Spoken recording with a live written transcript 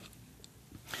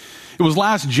It was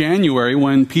last January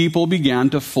when people began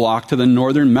to flock to the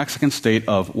northern Mexican state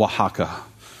of Oaxaca.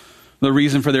 The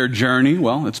reason for their journey,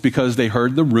 well, it's because they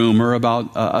heard the rumor about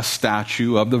a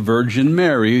statue of the Virgin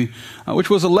Mary, which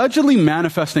was allegedly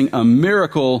manifesting a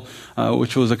miracle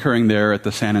which was occurring there at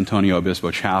the San Antonio Obispo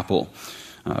Chapel.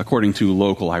 According to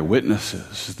local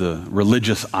eyewitnesses, the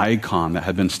religious icon that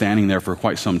had been standing there for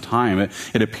quite some time,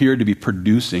 it appeared to be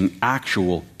producing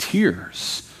actual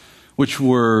tears, which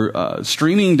were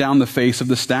streaming down the face of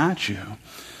the statue.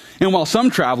 And while some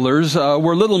travelers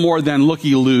were little more than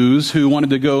looky-loos who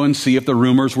wanted to go and see if the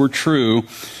rumors were true,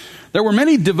 there were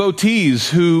many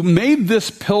devotees who made this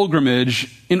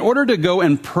pilgrimage in order to go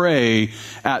and pray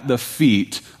at the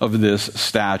feet of this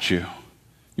statue.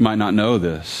 You might not know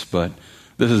this, but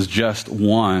this is just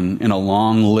one in a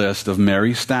long list of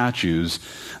Mary statues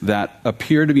that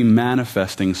appear to be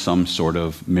manifesting some sort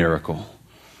of miracle.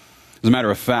 As a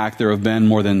matter of fact, there have been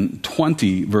more than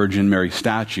 20 Virgin Mary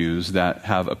statues that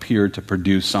have appeared to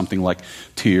produce something like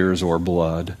tears or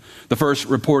blood. The first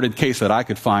reported case that I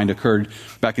could find occurred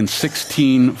back in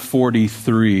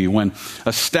 1643 when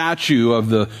a statue of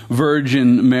the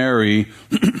Virgin Mary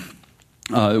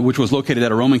which was located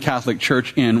at a Roman Catholic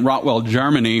church in Rottweil,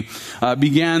 Germany,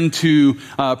 began to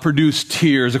produce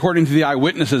tears. According to the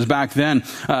eyewitnesses back then,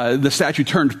 the statue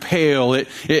turned pale.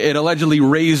 It allegedly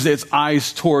raised its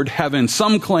eyes toward heaven.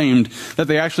 Some claimed that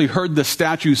they actually heard the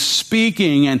statue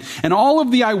speaking, and all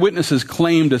of the eyewitnesses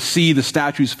claimed to see the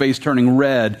statue's face turning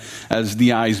red as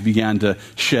the eyes began to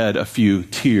shed a few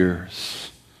tears.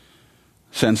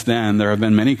 Since then, there have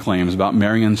been many claims about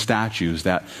Marian statues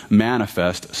that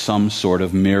manifest some sort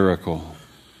of miracle.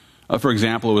 For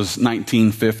example, it was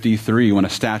 1953 when a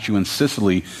statue in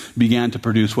Sicily began to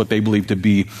produce what they believed to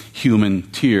be human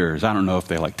tears. I don't know if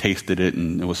they tasted it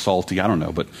and it was salty. I don't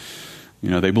know, but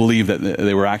they believed that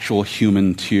they were actual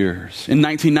human tears. In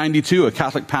 1992, a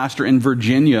Catholic pastor in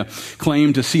Virginia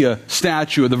claimed to see a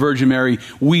statue of the Virgin Mary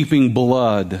weeping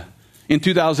blood. In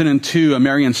 2002, a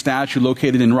Marian statue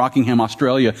located in Rockingham,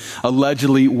 Australia,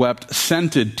 allegedly wept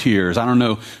scented tears. I don't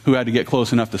know who had to get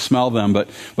close enough to smell them, but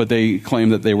they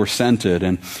claimed that they were scented.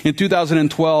 And in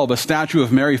 2012, a statue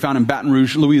of Mary found in Baton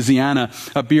Rouge, Louisiana,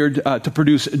 appeared to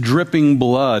produce dripping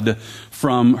blood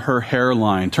from her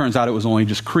hairline. Turns out it was only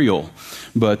just Creole,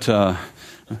 but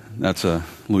that's a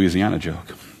Louisiana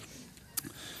joke.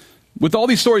 With all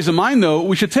these stories in mind, though,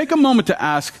 we should take a moment to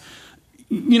ask,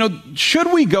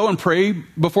 should we go and pray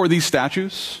before these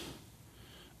statues?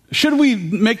 Should we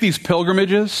make these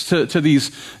pilgrimages to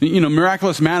these,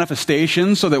 miraculous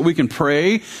manifestations so that we can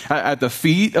pray at the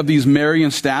feet of these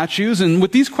Marian statues? And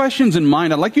with these questions in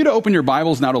mind, I'd like you to open your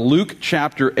Bibles now to Luke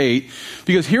chapter 8,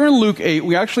 because here in Luke 8,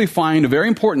 we actually find a very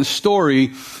important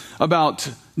story about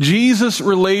Jesus'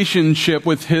 relationship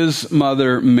with his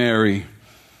mother, Mary.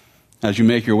 As you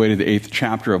make your way to the 8th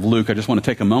chapter of Luke, I just want to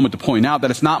take a moment to point out that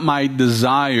it's not my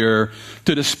desire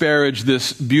to disparage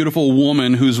this beautiful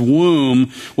woman whose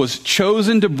womb was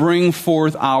chosen to bring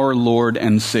forth our Lord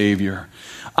and Savior.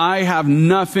 I have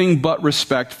nothing but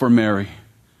respect for Mary.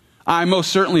 I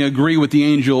most certainly agree with the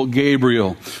angel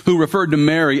Gabriel, who referred to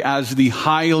Mary as the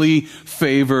highly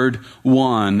favored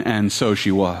one, and so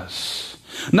she was.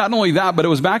 Not only that, but it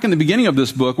was back in the beginning of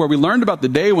this book where we learned about the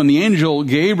day when the angel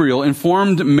Gabriel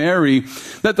informed Mary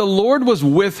that the Lord was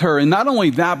with her. And not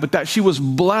only that, but that she was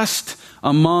blessed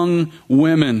among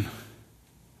women.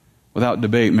 Without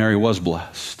debate, Mary was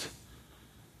blessed.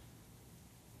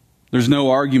 There's no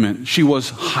argument. She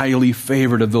was highly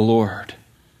favored of the Lord.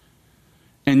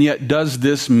 And yet, does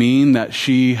this mean that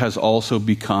she has also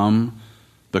become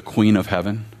the Queen of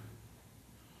Heaven?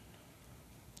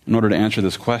 In order to answer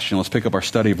this question, let's pick up our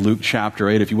study of Luke chapter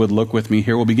 8. If you would look with me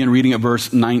here, we'll begin reading at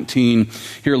verse 19.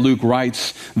 Here Luke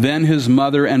writes, "Then his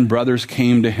mother and brothers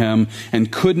came to him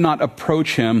and could not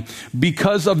approach him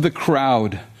because of the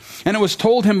crowd. And it was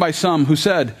told him by some who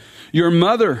said, 'Your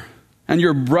mother and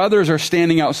your brothers are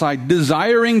standing outside,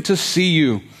 desiring to see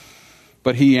you.'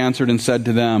 But he answered and said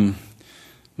to them,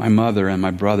 'My mother and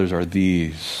my brothers are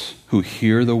these who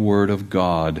hear the word of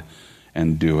God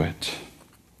and do it.'"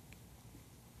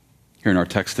 Here in our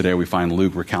text today, we find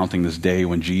Luke recounting this day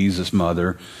when Jesus'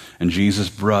 mother and Jesus'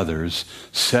 brothers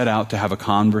set out to have a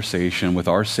conversation with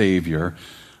our Savior.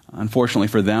 Unfortunately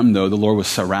for them, though, the Lord was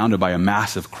surrounded by a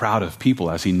massive crowd of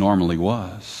people, as he normally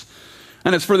was.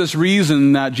 And it's for this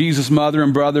reason that Jesus' mother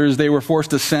and brothers, they were forced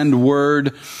to send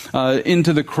word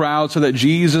into the crowd so that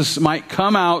Jesus might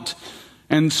come out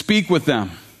and speak with them.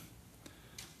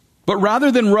 But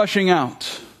rather than rushing out,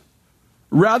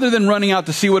 rather than running out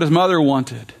to see what his mother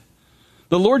wanted,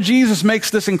 the Lord Jesus makes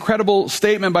this incredible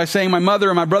statement by saying, "My mother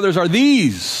and my brothers are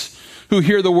these who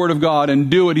hear the word of God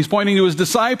and do it. He's pointing to his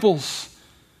disciples.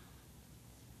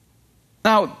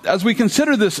 Now, as we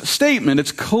consider this statement,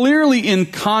 it's clearly in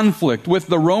conflict with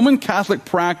the Roman Catholic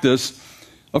practice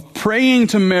of praying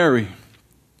to Mary.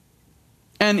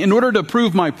 And in order to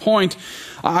prove my point,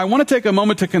 I want to take a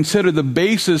moment to consider the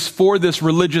basis for this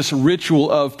religious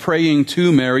ritual of praying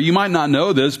to Mary. You might not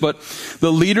know this, but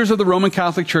the leaders of the Roman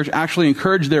Catholic Church actually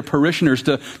encourage their parishioners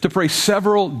to pray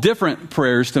several different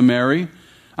prayers to Mary.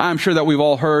 I'm sure that we've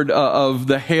all heard of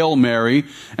the Hail Mary.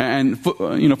 And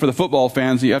for the football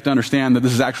fans, you have to understand that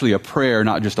this is actually a prayer,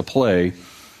 not just a play.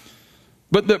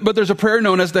 But there's a prayer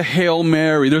known as the Hail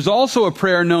Mary. There's also a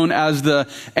prayer known as the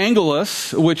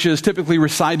Angelus, which is typically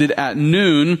recited at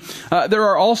noon. There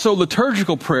are also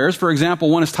liturgical prayers. For example,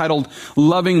 one is titled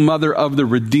Loving Mother of the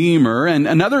Redeemer, and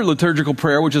another liturgical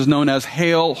prayer, which is known as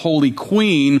Hail, Holy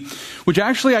Queen, which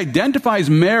actually identifies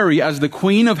Mary as the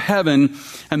Queen of Heaven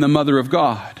and the Mother of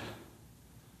God.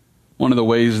 One of the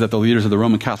ways that the leaders of the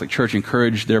Roman Catholic Church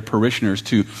encourage their parishioners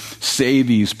to say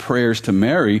these prayers to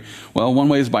Mary, well, one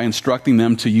way is by instructing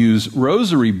them to use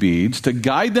rosary beads to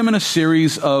guide them in a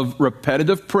series of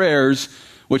repetitive prayers,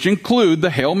 which include the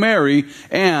Hail Mary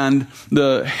and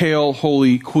the Hail,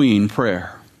 Holy Queen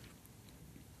prayer.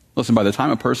 Listen, by the time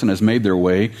a person has made their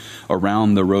way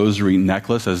around the rosary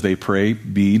necklace as they pray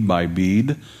bead by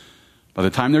bead, by the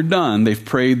time they're done, they've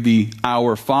prayed the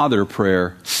Our Father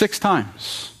prayer 6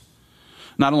 times.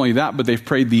 Not only that, but they've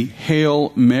prayed the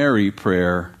Hail Mary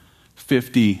prayer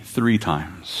 53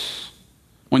 times.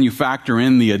 When you factor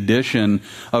in the addition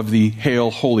of the Hail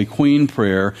Holy Queen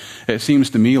prayer, it seems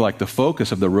to me like the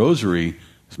focus of the rosary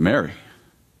is Mary.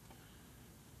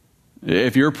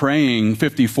 If you're praying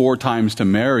 54 times to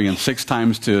Mary and 6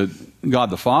 times to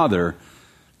God the Father,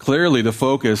 clearly the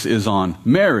focus is on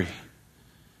Mary.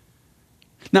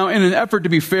 Now, in an effort to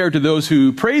be fair to those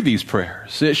who pray these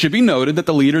prayers, it should be noted that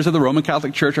the leaders of the Roman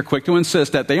Catholic Church are quick to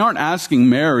insist that they aren't asking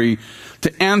Mary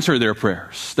to answer their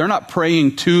prayers. They're not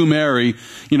praying to Mary,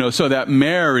 so that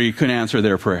Mary could answer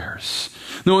their prayers.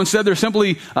 No, instead they're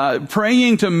simply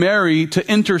praying to Mary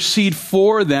to intercede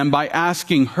for them by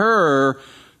asking her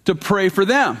to pray for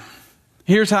them.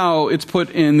 Here's how it's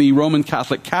put in the Roman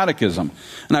Catholic Catechism.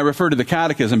 And I refer to the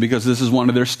Catechism because this is one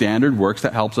of their standard works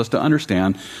that helps us to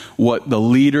understand what the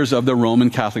leaders of the Roman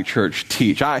Catholic Church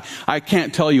teach. I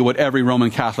can't tell you what every Roman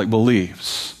Catholic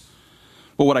believes.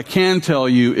 But what I can tell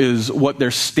you is what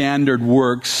their standard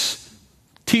works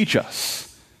teach us.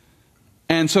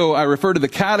 And so I refer to the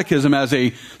Catechism as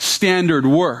a standard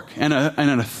work and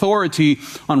an authority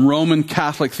on Roman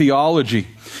Catholic theology.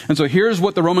 And so here's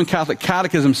what the Roman Catholic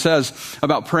Catechism says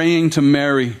about praying to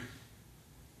Mary.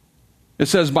 It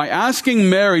says, by asking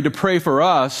Mary to pray for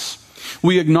us,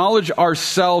 we acknowledge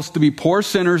ourselves to be poor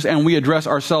sinners and we address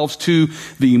ourselves to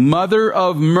the Mother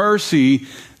of Mercy,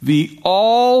 the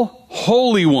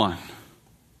All-Holy One.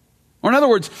 Or in other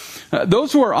words,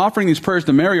 those who are offering these prayers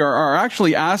to Mary are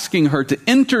actually asking her to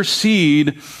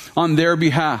intercede on their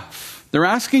behalf. They're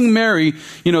asking Mary,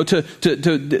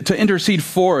 to intercede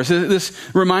for us.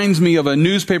 This reminds me of a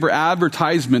newspaper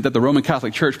advertisement that the Roman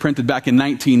Catholic Church printed back in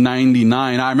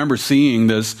 1999. I remember seeing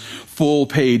this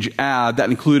full-page ad that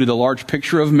included a large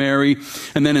picture of Mary,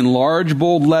 and then in large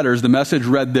bold letters, the message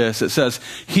read this. It says,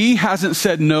 "He hasn't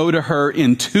said no to her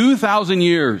in 2,000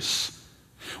 years.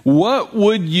 What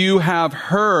would you have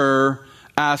her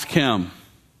ask him?"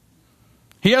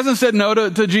 He hasn't said no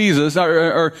to Jesus,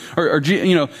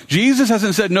 Jesus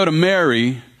hasn't said no to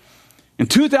Mary in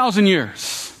 2,000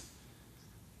 years.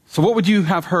 So what would you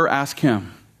have her ask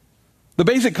him? The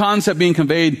basic concept being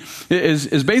conveyed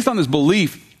is based on this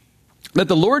belief that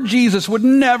the Lord Jesus would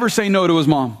never say no to his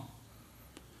mom.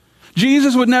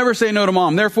 Jesus would never say no to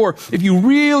mom. Therefore, if you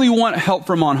really want help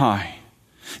from on high,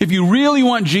 if you really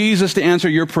want Jesus to answer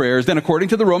your prayers, then according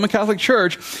to the Roman Catholic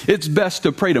Church, it's best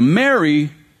to pray to Mary,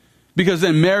 because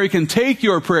then Mary can take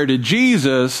your prayer to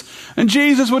Jesus, and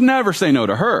Jesus would never say no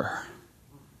to her.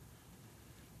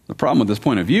 The problem with this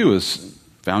point of view is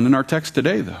found in our text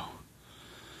today, though.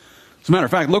 As a matter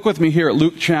of fact, look with me here at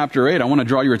Luke chapter 8. I want to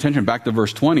draw your attention back to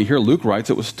verse 20. Here Luke writes,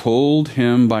 "It was told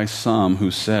him by some who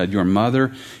said, 'Your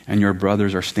mother and your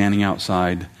brothers are standing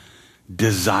outside,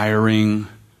 desiring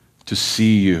to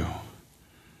see you.'"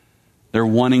 They're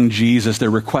wanting Jesus, they're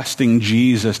requesting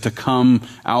Jesus to come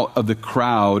out of the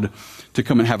crowd to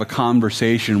come and have a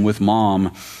conversation with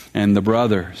mom and the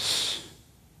brothers.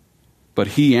 But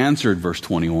he answered, verse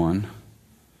 21,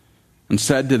 and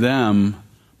said to them,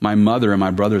 "My mother and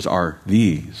my brothers are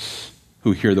these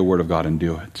who hear the word of God and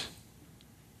do it."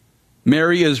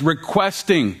 Mary is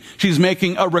requesting, she's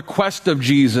making a request of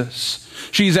Jesus.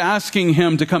 She's asking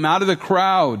him to come out of the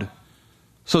crowd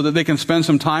so that they can spend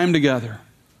some time together.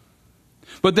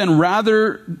 But then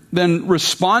rather than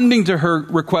responding to her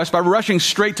request by rushing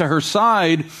straight to her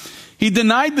side, he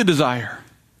denied the desire.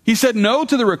 He said no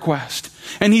to the request.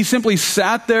 And he simply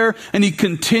sat there and he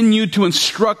continued to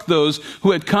instruct those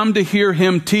who had come to hear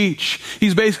him teach.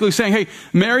 He's basically saying, hey,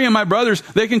 Mary and my brothers,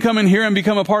 they can come in here and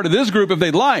become a part of this group if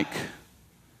they'd like.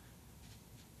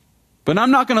 But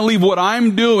I'm not going to leave what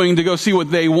I'm doing to go see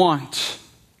what they want.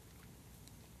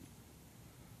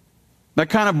 That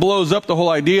kind of blows up the whole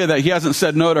idea that he hasn't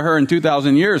said no to her in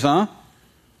 2,000 years, huh?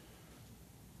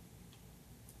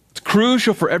 It's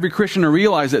crucial for every Christian to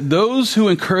realize that those who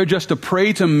encourage us to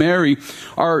pray to Mary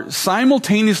are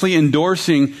simultaneously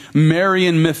endorsing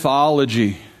Marian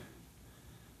mythology.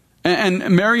 And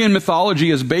Marian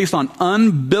mythology is based on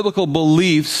unbiblical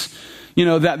beliefs,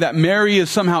 that Mary is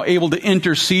somehow able to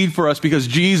intercede for us because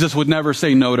Jesus would never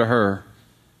say no to her.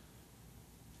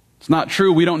 It's not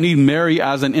true. We don't need Mary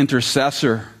as an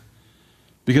intercessor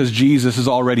because Jesus is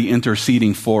already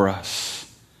interceding for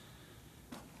us.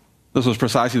 This was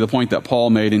precisely the point that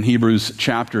Paul made in Hebrews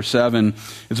chapter 7.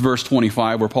 It's verse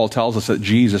 25 where Paul tells us that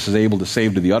Jesus is able to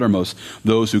save to the uttermost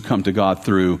those who come to God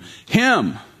through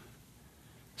him,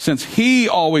 since he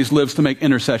always lives to make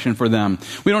intercession for them.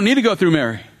 We don't need to go through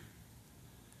Mary.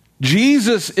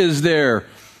 Jesus is there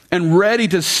and ready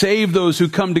to save those who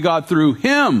come to God through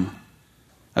him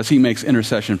as he makes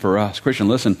intercession for us. Christian,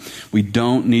 listen, we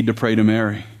don't need to pray to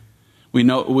Mary. We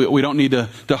don't need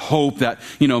to hope that,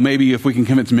 maybe if we can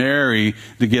convince Mary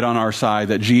to get on our side,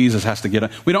 that Jesus has to get on.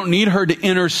 We don't need her to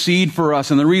intercede for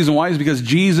us. And the reason why is because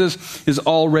Jesus is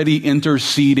already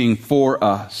interceding for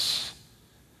us.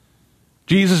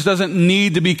 Jesus doesn't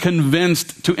need to be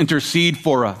convinced to intercede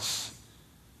for us.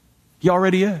 He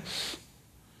already is.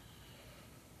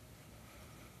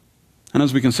 And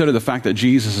as we consider the fact that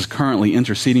Jesus is currently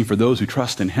interceding for those who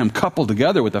trust in him, coupled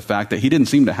together with the fact that he didn't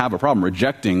seem to have a problem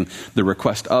rejecting the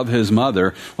request of his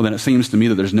mother, well, then it seems to me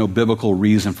that there's no biblical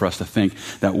reason for us to think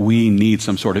that we need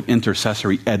some sort of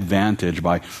intercessory advantage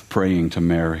by praying to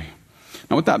Mary.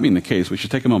 Now, with that being the case, we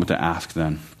should take a moment to ask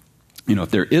then,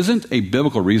 if there isn't a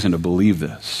biblical reason to believe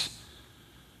this,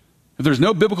 if there's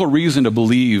no biblical reason to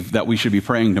believe that we should be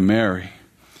praying to Mary,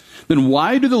 then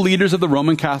why do the leaders of the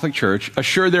Roman Catholic Church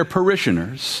assure their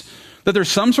parishioners that there's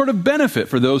some sort of benefit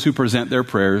for those who present their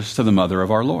prayers to the Mother of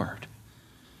our Lord?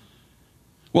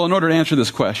 Well, in order to answer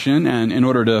this question and in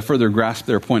order to further grasp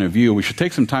their point of view, we should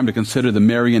take some time to consider the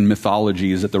Marian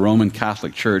mythologies that the Roman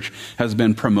Catholic Church has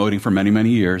been promoting for many, many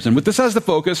years. And with this as the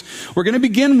focus, we're going to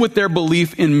begin with their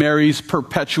belief in Mary's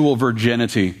perpetual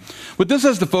virginity. With this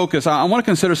as the focus, I want to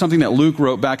consider something that Luke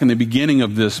wrote back in the beginning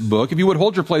of this book. If you would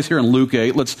hold your place here in Luke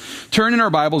 8, let's turn in our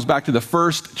Bibles back to the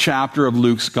first chapter of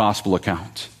Luke's gospel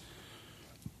account.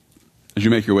 As you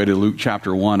make your way to Luke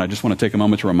chapter 1, I just want to take a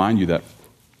moment to remind you that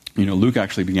Luke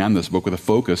actually began this book with a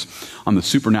focus on the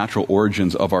supernatural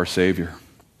origins of our Savior.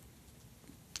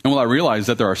 And while I realize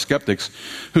that there are skeptics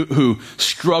who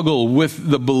struggle with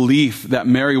the belief that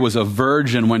Mary was a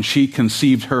virgin when she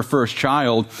conceived her first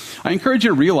child, I encourage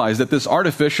you to realize that this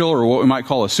artificial, or what we might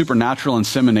call a supernatural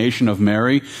insemination of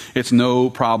Mary, it's no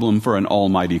problem for an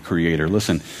almighty creator.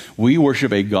 Listen, we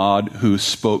worship a God who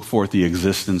spoke forth the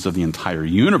existence of the entire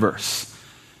universe.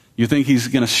 You think he's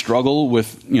going to struggle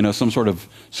with, some sort of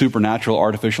supernatural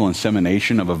artificial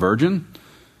insemination of a virgin?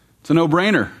 It's a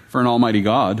no-brainer for an almighty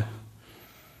God.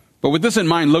 But with this in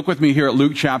mind, look with me here at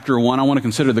Luke chapter 1. I want to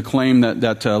consider the claim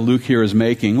that Luke here is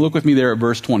making. Look with me there at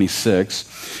verse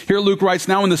 26. Here Luke writes,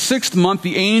 "Now in the 6th month,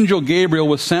 the angel Gabriel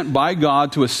was sent by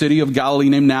God to a city of Galilee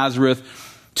named Nazareth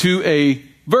to a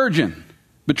virgin,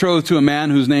 betrothed to a man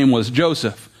whose name was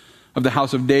Joseph, of the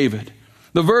house of David.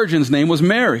 The virgin's name was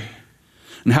Mary.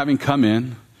 And having come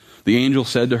in, the angel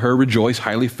said to her, 'Rejoice,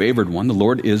 highly favored one, the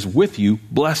Lord is with you.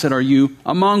 Blessed are you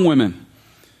among women.'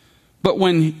 But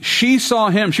when she saw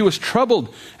him, she was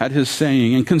troubled at his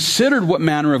saying and considered what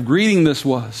manner of greeting this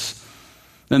was.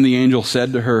 Then the angel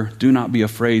said to her, 'Do not be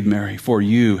afraid, Mary, for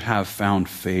you have found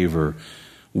favor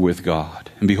with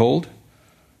God. And behold,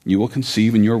 you will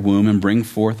conceive in your womb and bring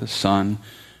forth a son,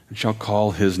 and shall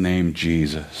call his name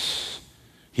Jesus.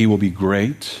 He will be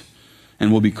great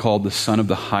and will be called the Son of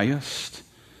the Highest.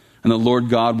 And the Lord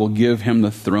God will give him the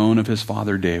throne of his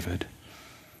father David.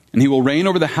 And he will reign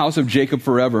over the house of Jacob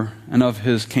forever, and of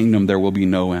his kingdom there will be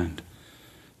no end.'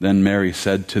 Then Mary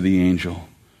said to the angel,"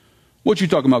 What you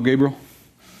talking about, Gabriel?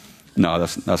 No,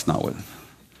 that's not what.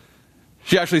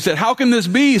 She actually said, "How can this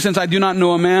be, since I do not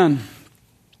know a man?"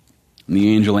 And the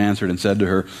angel answered and said to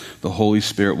her, "The Holy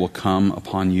Spirit will come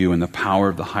upon you, and the power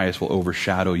of the highest will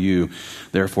overshadow you.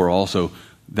 Therefore also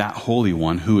that Holy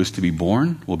One who is to be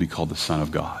born will be called the Son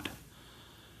of God.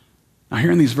 Now,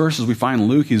 here in these verses, we find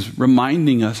Luke, he's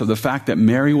reminding us of the fact that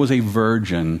Mary was a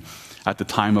virgin at the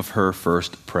time of her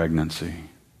first pregnancy.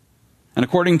 And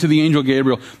according to the angel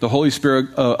Gabriel, the Holy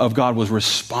Spirit of God was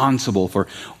responsible for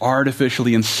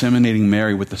artificially inseminating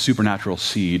Mary with the supernatural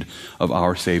seed of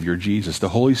our Savior Jesus. The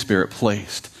Holy Spirit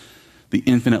placed the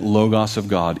infinite Logos of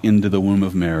God into the womb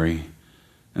of Mary,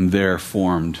 and there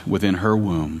formed within her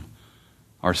womb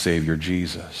our Savior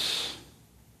Jesus.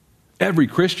 Every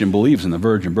Christian believes in the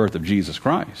virgin birth of Jesus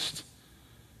Christ.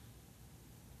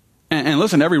 And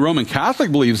listen, every Roman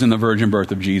Catholic believes in the virgin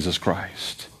birth of Jesus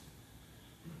Christ.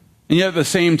 And yet at the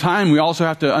same time, we also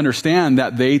have to understand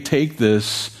that they take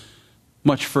this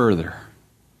much further.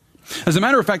 As a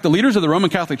matter of fact, the leaders of the Roman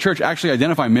Catholic Church actually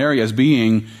identify Mary as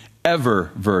being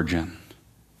ever virgin.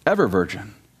 Ever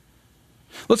virgin.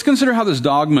 Let's consider how this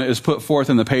dogma is put forth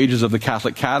in the pages of the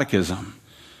Catholic Catechism.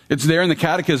 It's there in the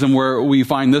Catechism where we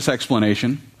find this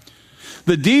explanation.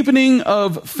 The deepening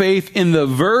of faith in the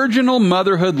virginal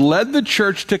motherhood led the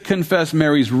Church to confess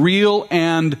Mary's real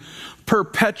and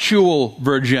perpetual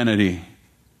virginity,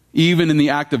 even in the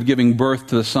act of giving birth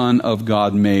to the Son of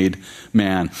God made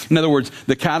man. In other words,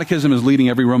 the Catechism is leading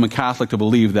every Roman Catholic to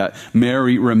believe that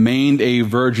Mary remained a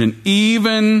virgin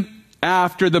even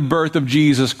after the birth of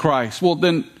Jesus Christ. Well,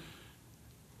 then,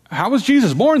 how was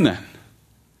Jesus born then?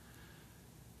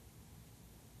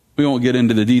 We won't get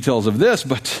into the details of this,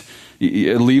 but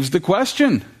it leaves the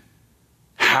question.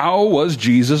 How was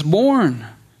Jesus born?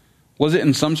 Was it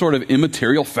in some sort of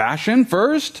immaterial fashion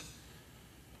first?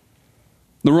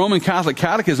 The Roman Catholic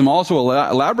Catechism also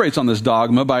elaborates on this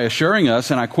dogma by assuring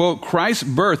us, and I quote, Christ's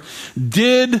birth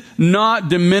did not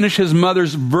diminish his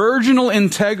mother's virginal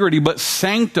integrity, but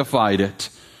sanctified it.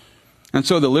 And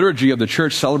so the liturgy of the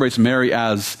church celebrates Mary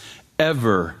as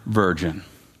ever virgin.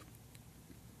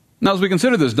 Now, as we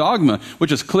consider this dogma,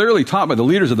 which is clearly taught by the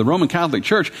leaders of the Roman Catholic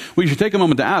Church, we should take a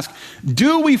moment to ask,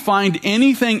 do we find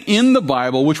anything in the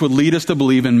Bible which would lead us to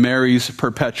believe in Mary's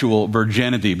perpetual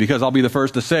virginity? Because I'll be the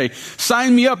first to say,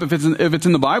 sign me up if it's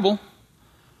in the Bible.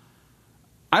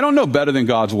 I don't know better than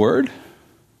God's Word.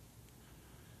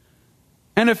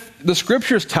 And if the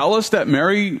Scriptures tell us that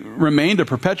Mary remained a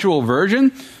perpetual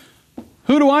virgin,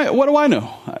 what do I know?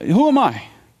 Who am I?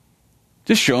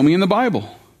 Just show me in the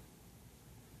Bible.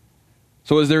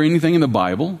 So is there anything in the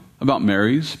Bible about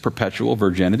Mary's perpetual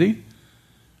virginity? And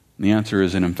the answer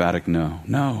is an emphatic no.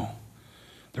 No.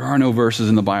 There are no verses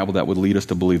in the Bible that would lead us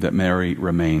to believe that Mary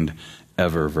remained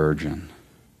ever virgin.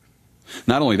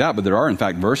 Not only that, but there are in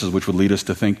fact verses which would lead us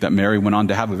to think that Mary went on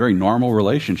to have a very normal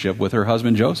relationship with her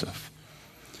husband Joseph.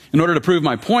 In order to prove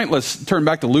my point, let's turn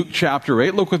back to Luke chapter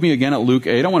 8. Look with me again at Luke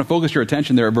 8. I want to focus your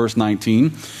attention there at verse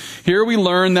 19. Here we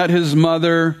learn that his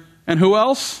mother and who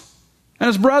else? And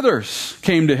his brothers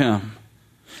came to him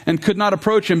and could not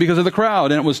approach him because of the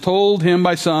crowd. And it was told him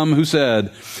by some who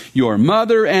said, your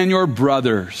mother and your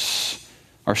brothers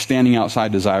are standing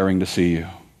outside desiring to see you.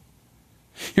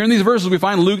 Here in these verses, we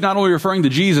find Luke not only referring to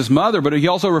Jesus' mother, but he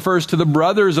also refers to the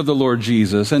brothers of the Lord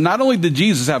Jesus. And not only did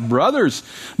Jesus have brothers,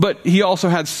 but he also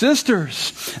had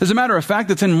sisters. As a matter of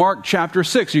fact, it's in Mark chapter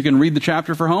 6. You can read the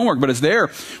chapter for homework, but it's there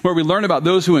where we learn about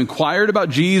those who inquired about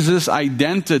Jesus'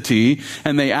 identity.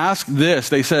 And they asked this.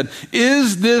 They said,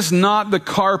 is this not the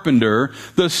carpenter,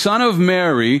 the son of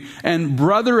Mary, and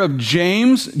brother of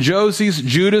James, Joses,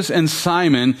 Judas, and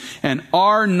Simon? And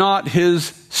are not his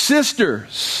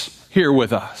sisters here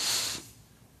with us?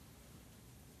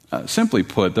 Simply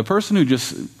put, the person who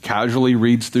just casually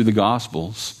reads through the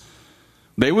Gospels,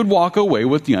 they would walk away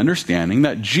with the understanding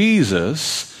that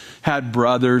Jesus had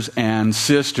brothers and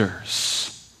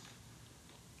sisters.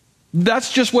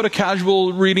 That's just what a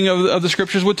casual reading of the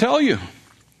Scriptures would tell you.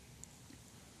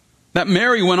 That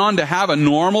Mary went on to have a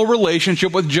normal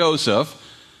relationship with Joseph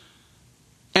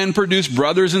and produce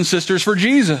brothers and sisters for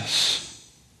Jesus.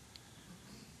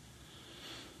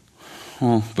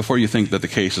 Well, before you think that the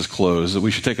case is closed, we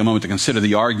should take a moment to consider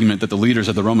the argument that the leaders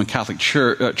of the Roman Catholic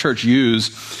Church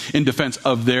use in defense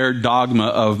of their dogma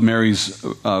of Mary's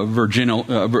perpetual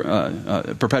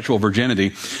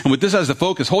virginity. And with this as the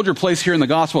focus, hold your place here in the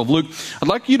Gospel of Luke. I'd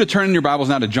like you to turn in your Bibles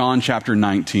now to John chapter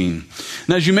 19.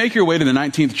 And as you make your way to the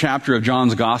 19th chapter of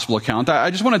John's Gospel account,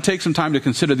 I just want to take some time to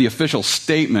consider the official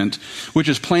statement which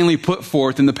is plainly put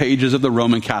forth in the pages of the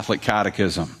Roman Catholic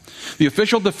Catechism. The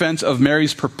official defense of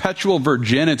Mary's perpetual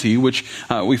virginity, which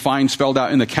we find spelled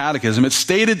out in the Catechism, it's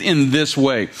stated in this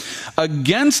way.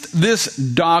 Against this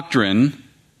doctrine,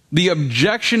 the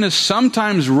objection is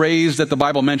sometimes raised that the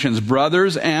Bible mentions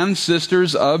brothers and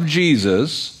sisters of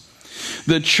Jesus.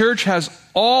 The church has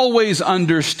always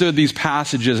understood these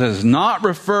passages as not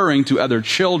referring to other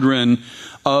children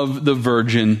of the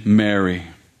Virgin Mary.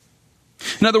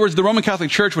 In other words, the Roman Catholic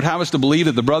Church would have us to believe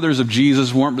that the brothers of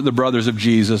Jesus weren't the brothers of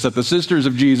Jesus, that the sisters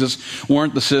of Jesus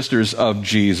weren't the sisters of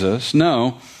Jesus.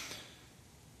 No.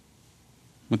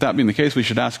 With that being the case, we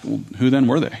should ask, well, who then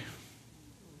were they?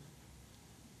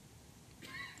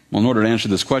 Well, in order to answer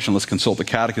this question, let's consult the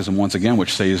Catechism once again,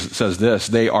 which says this: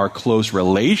 they are close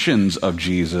relations of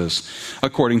Jesus,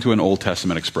 according to an Old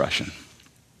Testament expression.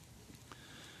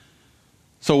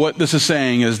 So what this is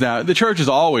saying is that the church has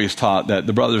always taught that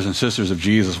the brothers and sisters of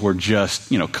Jesus were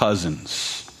just,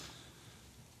 cousins.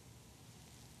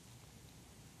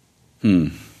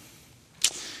 In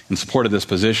support of this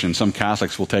position, some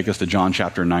Catholics will take us to John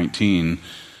chapter 19.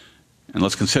 And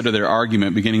let's consider their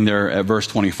argument beginning there at verse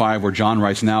 25, where John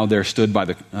writes, "Now there stood by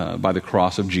the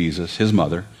cross of Jesus, his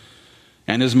mother,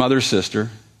 and his mother's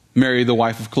sister, Mary the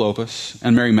wife of Clopas,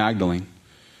 and Mary Magdalene.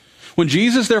 When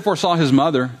Jesus therefore saw his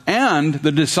mother and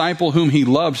the disciple whom he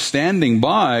loved standing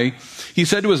by, he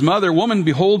said to his mother, 'Woman,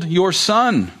 behold your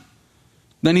son.'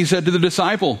 Then he said to the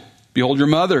disciple, 'Behold your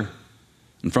mother.'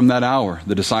 And from that hour,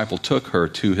 the disciple took her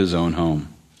to his own home."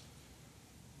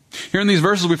 Here in these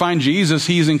verses, we find Jesus,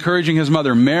 he's encouraging his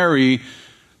mother, Mary,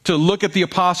 to look at the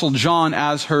apostle John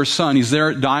as her son. He's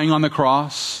there dying on the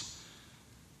cross.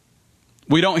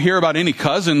 We don't hear about any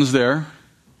cousins there.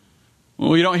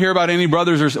 We don't hear about any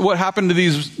brothers or what happened to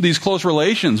these close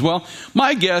relations. Well,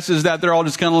 my guess is that they're all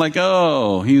just kind of like,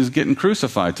 oh, he's getting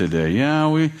crucified today. Yeah,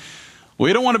 we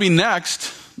don't want to be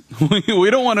next.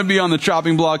 We don't want to be on the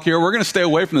chopping block here. We're going to stay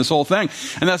away from this whole thing.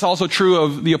 And that's also true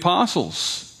of the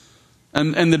apostles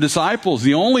and the disciples.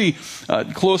 The only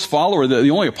close follower, the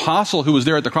only apostle who was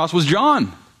there at the cross was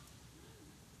John.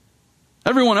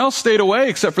 Everyone else stayed away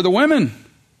except for the women.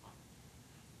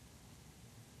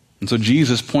 And so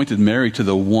Jesus pointed Mary to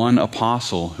the one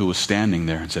apostle who was standing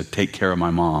there and said, "Take care of my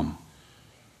mom."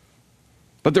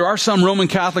 But there are some Roman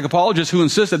Catholic apologists who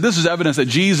insist that this is evidence that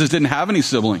Jesus didn't have any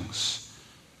siblings.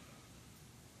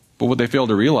 But what they fail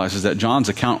to realize is that John's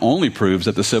account only proves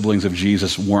that the siblings of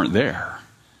Jesus weren't there.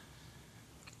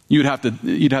 You'd have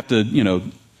to,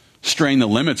 strain the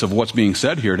limits of what's being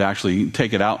said here to actually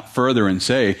take it out further and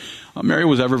say, Mary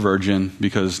was ever virgin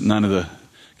because none of the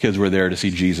kids were there to see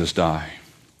Jesus die.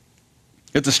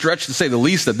 It's a stretch to say the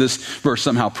least that this verse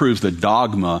somehow proves the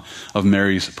dogma of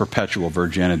Mary's perpetual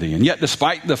virginity. And yet,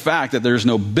 despite the fact that there's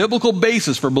no biblical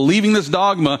basis for believing this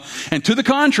dogma, and to the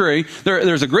contrary,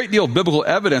 there's a great deal of biblical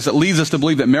evidence that leads us to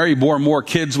believe that Mary bore more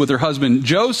kids with her husband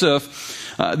Joseph,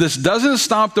 this doesn't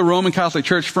stop the Roman Catholic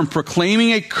Church from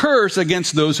proclaiming a curse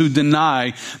against those who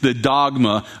deny the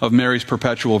dogma of Mary's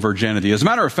perpetual virginity. As a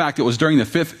matter of fact, it was during the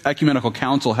Fifth Ecumenical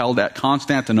Council held at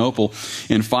Constantinople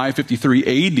in 553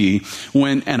 AD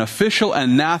when an official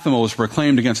anathema was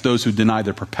proclaimed against those who deny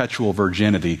the perpetual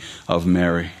virginity of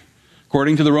Mary.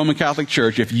 According to the Roman Catholic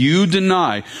Church, if you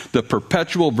deny the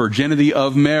perpetual virginity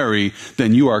of Mary,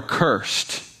 then you are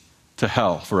cursed to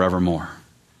hell forevermore.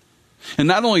 And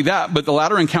not only that, but the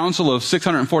Lateran Council of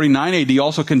 649 AD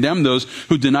also condemned those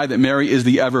who deny that Mary is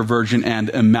the ever-virgin and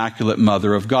immaculate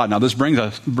mother of God. Now this brings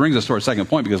us to our second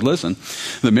point, because listen,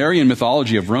 the Marian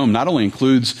mythology of Rome not only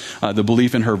includes the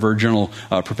belief in her virginal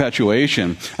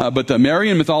perpetuation, but the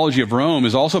Marian mythology of Rome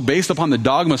is also based upon the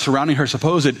dogma surrounding her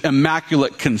supposed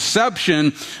immaculate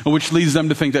conception, which leads them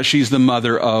to think that she's the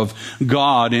mother of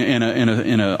God in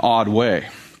an odd way.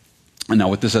 And now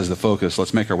with this as the focus,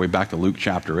 let's make our way back to Luke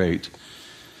chapter 8.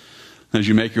 As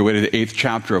you make your way to the 8th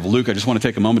chapter of Luke, I just want to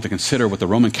take a moment to consider what the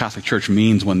Roman Catholic Church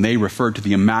means when they refer to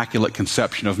the Immaculate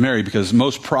Conception of Mary, because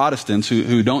most Protestants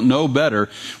who don't know better,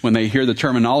 when they hear the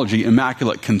terminology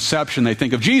Immaculate Conception, they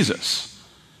think of Jesus.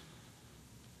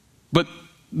 But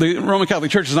the Roman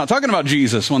Catholic Church is not talking about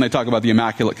Jesus when they talk about the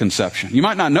Immaculate Conception. You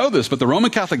might not know this, but the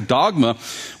Roman Catholic dogma,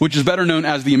 which is better known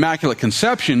as the Immaculate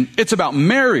Conception, it's about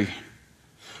Mary.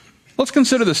 Let's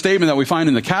consider the statement that we find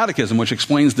in the Catechism, which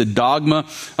explains the dogma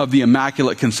of the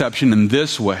Immaculate Conception in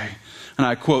this way. And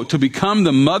I quote, "To become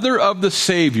the mother of the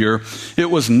Savior, it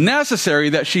was necessary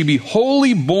that she be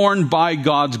wholly born by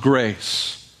God's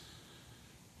grace."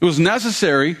 It was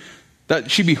necessary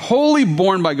that she be wholly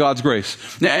born by God's grace.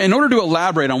 Now, in order to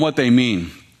elaborate on what they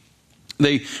mean,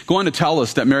 they go on to tell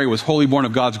us that Mary was wholly born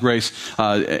of God's grace,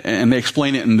 and they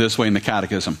explain it in this way in the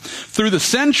Catechism. Through the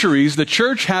centuries, the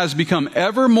church has become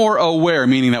ever more aware,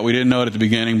 meaning that we didn't know it at the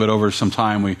beginning, but over some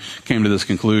time we came to this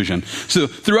conclusion. So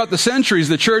throughout the centuries,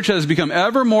 the church has become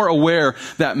ever more aware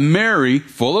that Mary,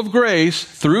 full of grace,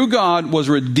 through God, was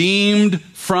redeemed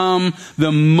from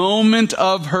the moment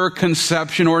of her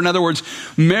conception. Or in other words,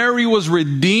 Mary was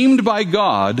redeemed by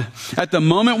God at the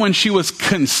moment when she was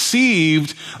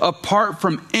conceived apart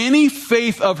from any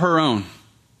faith of her own.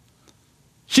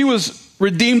 She was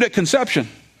redeemed at conception.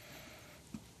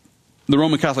 The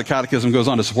Roman Catholic Catechism goes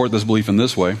on to support this belief in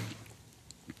this way.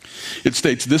 It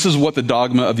states, "This is what the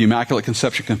dogma of the Immaculate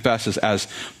Conception confesses, as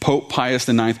Pope Pius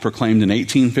IX proclaimed in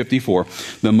 1854,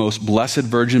 the most blessed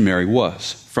Virgin Mary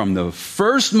was, from the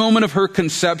first moment of her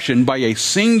conception, by a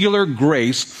singular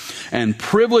grace and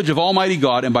privilege of Almighty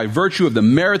God, and by virtue of the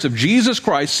merits of Jesus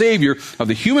Christ, Savior of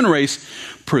the human race,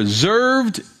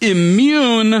 preserved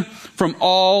immune from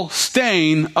all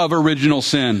stain of original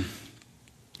sin."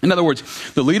 In other words,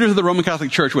 the leaders of the Roman Catholic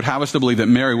Church would have us to believe that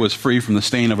Mary was free from the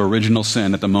stain of original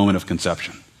sin at the moment of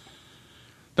conception.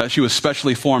 That she was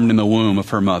specially formed in the womb of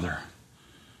her mother.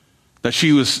 That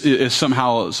she is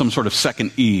somehow some sort of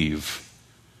second Eve,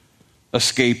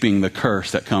 escaping the curse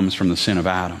that comes from the sin of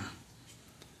Adam.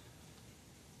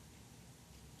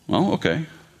 Well, okay.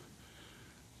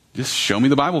 Just show me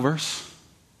the Bible verse.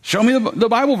 Show me the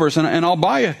Bible verse and I'll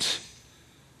buy it.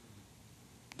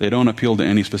 They don't appeal to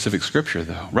any specific scripture,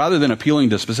 though. Rather than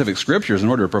appealing to specific scriptures in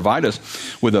order to provide us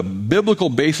with a biblical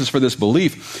basis for this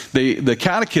belief, the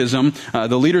catechism,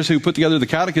 the leaders who put together the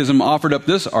catechism offered up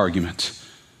this argument.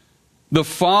 The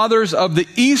fathers of the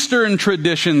Eastern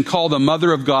tradition call the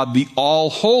Mother of God the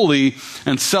All-Holy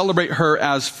and celebrate her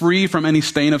as free from any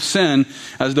stain of sin,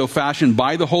 as though fashioned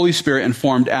by the Holy Spirit and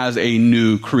formed as a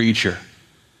new creature.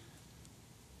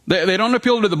 They don't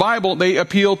appeal to the Bible, they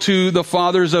appeal to the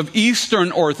fathers of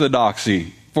Eastern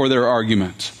Orthodoxy for their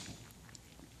argument.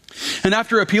 And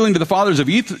after appealing to the fathers of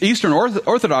Eastern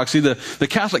Orthodoxy, the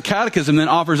Catholic Catechism then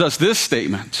offers us this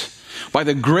statement. By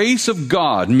the grace of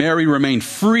God, Mary remained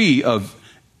free of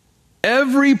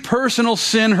every personal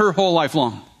sin her whole life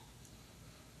long.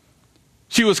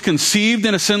 She was conceived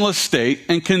in a sinless state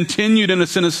and continued in a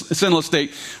sinless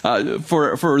state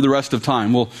for the rest of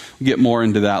time. We'll get more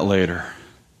into that later.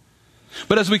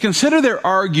 But as we consider their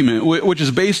argument, which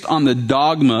is based on the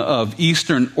dogma of the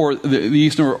Eastern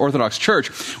Orthodox Church,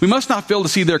 we must not fail to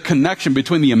see their connection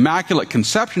between the Immaculate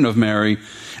Conception of Mary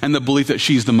and the belief that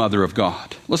she's the Mother of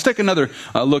God. Let's take another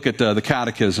look at the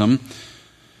Catechism.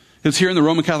 It's here in the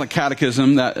Roman Catholic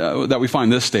Catechism that we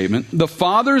find this statement. The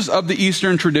fathers of the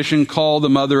Eastern tradition call the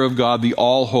Mother of God the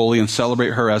All-Holy and celebrate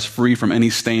her as free from any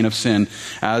stain of sin,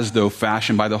 as though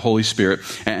fashioned by the Holy Spirit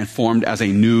and formed as a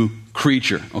new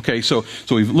creature. Okay, so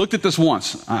we've looked at this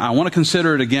once. I want to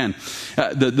consider it again.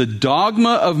 The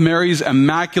dogma of Mary's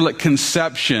Immaculate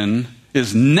Conception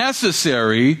is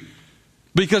necessary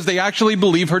because they actually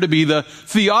believe her to be the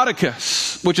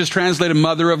Theotokos, which is translated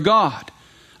Mother of God.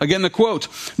 Again, the quote,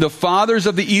 the fathers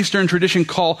of the Eastern tradition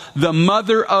call the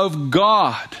Mother of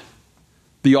God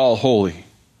the All-Holy.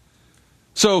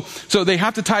 So they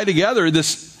have to tie together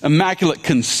this Immaculate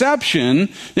Conception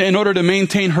in order to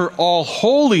maintain her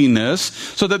all-holiness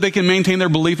so that they can maintain their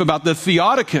belief about the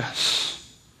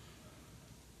Theotokos.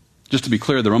 Just to be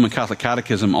clear, the Roman Catholic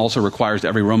Catechism also requires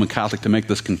every Roman Catholic to make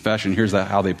this confession. Here's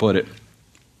how they put it.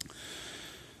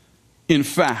 In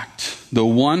fact, the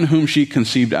one whom she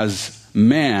conceived as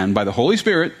man by the Holy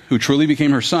Spirit, who truly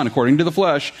became her son according to the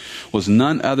flesh, was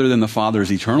none other than the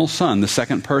Father's eternal Son, the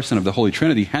second person of the Holy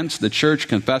Trinity. Hence, the Church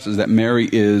confesses that Mary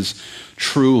is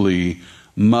truly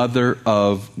Mother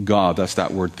of God. That's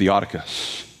that word,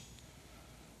 Theotokos.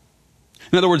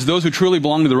 In other words, those who truly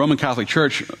belong to the Roman Catholic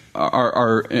Church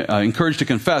are encouraged to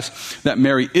confess that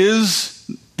Mary is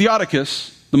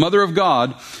Theotokos, the Mother of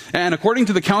God. And according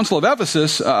to the Council of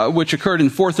Ephesus, which occurred in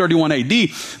 431 AD,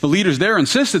 the leaders there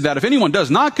insisted that if anyone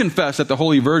does not confess that the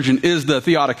Holy Virgin is the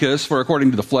Theotokos, for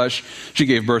according to the flesh, she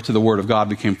gave birth to the Word of God,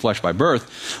 became flesh by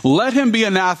birth, let him be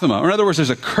anathema. Or in other words, there's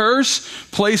a curse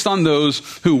placed on those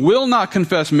who will not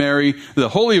confess Mary, the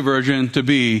Holy Virgin, to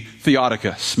be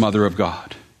Theotokos, Mother of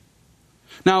God.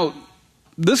 Now,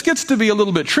 this gets to be a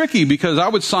little bit tricky because I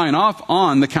would sign off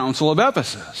on the Council of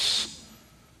Ephesus.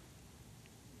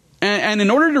 And in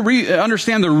order to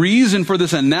understand the reason for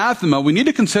this anathema, we need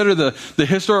to consider the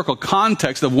historical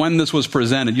context of when this was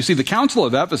presented. You see, the Council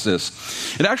of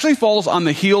Ephesus, it actually falls on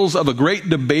the heels of a great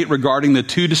debate regarding the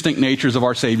two distinct natures of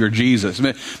our Savior Jesus.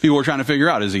 People were trying to figure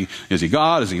out, is he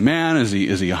God? Is he man? Is he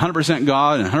 100%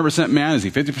 God and 100% man? Is he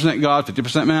 50% God,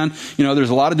 50% man? You know, there's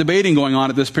a lot of debating going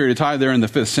on at this period of time there in the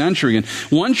 5th century. And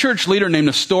one church leader named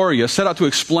Nestorius set out to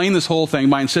explain this whole thing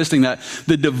by insisting that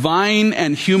the divine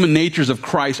and human natures of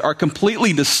Christ are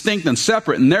completely distinct and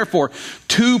separate, and therefore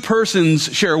two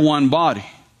persons share one body.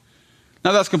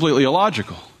 Now that's completely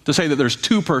illogical, to say that there's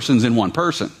two persons in one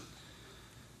person.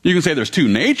 You can say there's two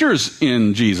natures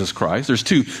in Jesus Christ, there's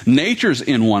two natures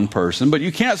in one person, but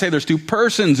you can't say there's two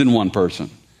persons in one person.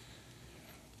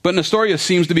 But Nestorius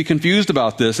seems to be confused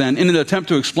about this, and in an attempt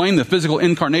to explain the physical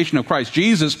incarnation of Christ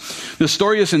Jesus,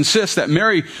 Nestorius insists that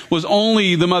Mary was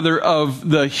only the mother of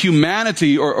the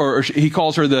humanity, or he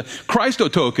calls her the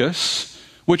Christotokos,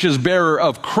 which is bearer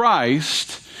of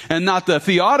Christ, and not the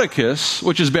Theotokos,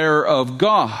 which is bearer of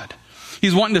God.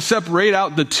 He's wanting to separate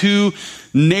out the two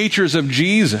natures of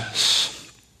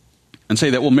Jesus and say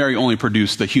that, well, Mary only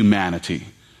produced the humanity.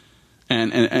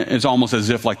 And it's almost as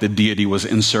if like the deity was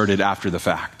inserted after the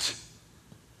fact.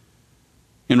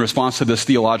 In response to this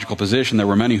theological position, there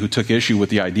were many who took issue with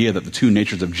the idea that the two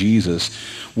natures of Jesus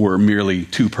were merely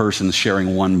two persons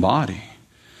sharing one body.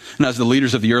 And as the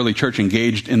leaders of the early church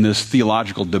engaged in this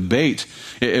theological debate,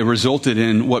 it resulted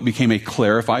in what became a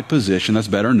clarified position that's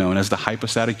better known as the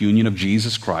hypostatic union of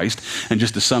Jesus Christ. And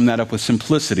just to sum that up with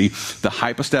simplicity, the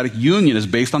hypostatic union is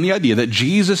based on the idea that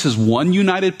Jesus is one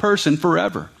united person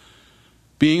forever,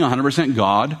 being 100%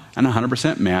 God and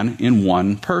 100% man in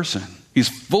one person. He's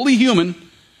fully human,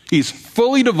 he's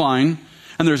fully divine,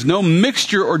 and there's no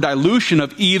mixture or dilution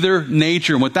of either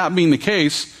nature. And with that being the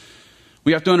case,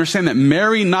 we have to understand that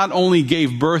Mary not only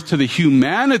gave birth to the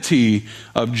humanity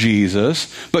of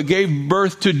Jesus, but gave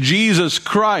birth to Jesus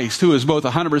Christ, who is both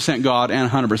 100% God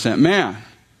and 100% man.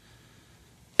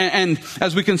 And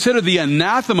as we consider the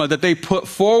anathema that they put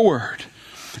forward,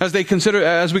 as we consider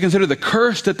the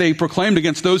curse that they proclaimed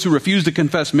against those who refused to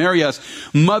confess Mary as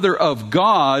Mother of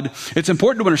God, it's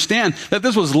important to understand that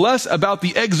this was less about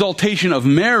the exaltation of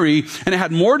Mary, and it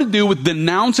had more to do with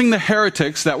denouncing the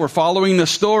heretics that were following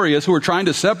Nestorius, who were trying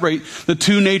to separate the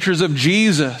two natures of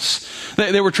Jesus.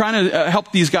 They were trying to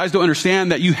help these guys to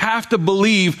understand that you have to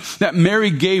believe that Mary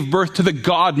gave birth to the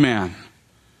God-man.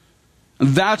 And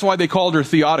that's why they called her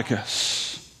Theotokos.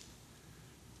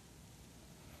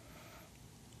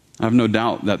 I have no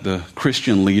doubt that the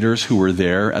Christian leaders who were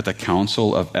there at the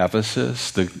Council of Ephesus,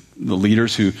 the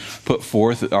leaders who put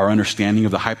forth our understanding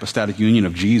of the hypostatic union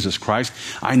of Jesus Christ,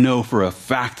 I know for a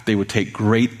fact that they would take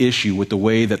great issue with the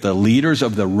way that the leaders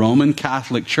of the Roman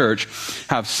Catholic Church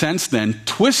have since then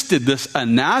twisted this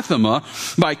anathema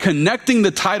by connecting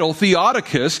the title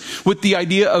Theotokos with the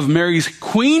idea of Mary's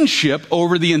queenship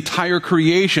over the entire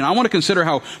creation. I want to consider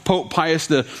how Pope Pius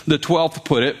the 12th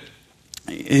put it.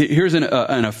 Here's an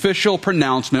official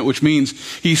pronouncement, which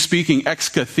means he's speaking ex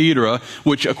cathedra,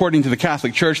 which according to the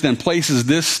Catholic Church then places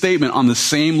this statement on the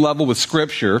same level with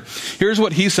Scripture. Here's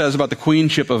what he says about the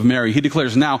queenship of Mary. He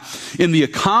declares, "Now, in the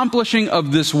accomplishing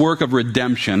of this work of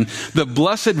redemption, the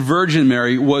Blessed Virgin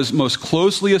Mary was most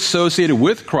closely associated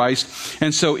with Christ,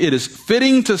 and so it is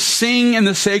fitting to sing in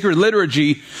the sacred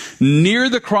liturgy, near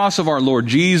the cross of our Lord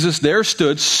Jesus, there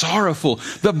stood sorrowful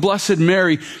the Blessed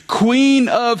Mary, Queen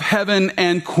of heaven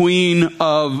and Queen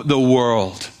of the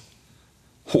world."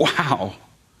 Wow.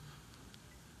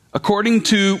 According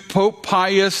to Pope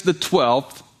Pius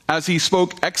XII, as he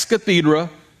spoke ex cathedra,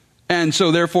 and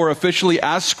so therefore officially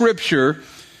as Scripture,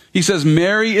 he says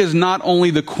Mary is not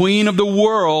only the Queen of the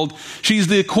world, she's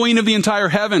the Queen of the entire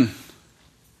heaven.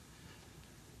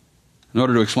 In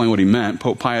order to explain what he meant,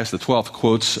 Pope Pius XII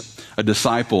quotes a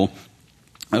disciple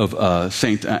of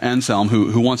Saint Anselm,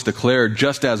 who once declared,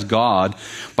 just as God,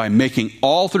 by making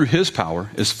all through his power,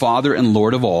 is Father and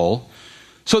Lord of all,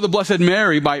 so the Blessed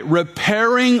Mary, by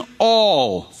repairing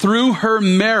all through her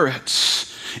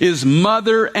merits, is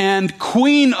Mother and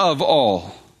Queen of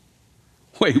all.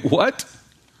 Wait, what?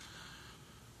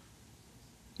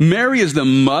 Mary is the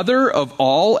mother of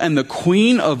all and the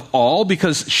queen of all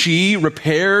because she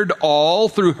repaired all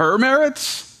through her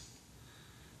merits?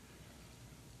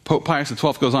 Pope Pius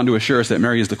XII goes on to assure us that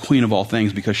Mary is the queen of all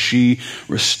things because she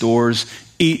restores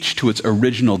each to its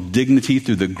original dignity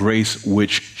through the grace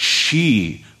which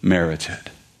she merited.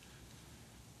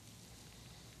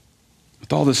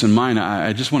 With all this in mind,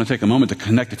 I just want to take a moment to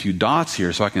connect a few dots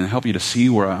here so I can help you to see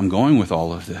where I'm going with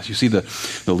all of this. You see,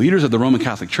 the leaders of the Roman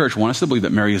Catholic Church want us to believe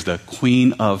that Mary is the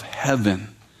queen of heaven.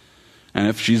 And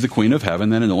if she's the queen of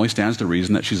heaven, then it only stands to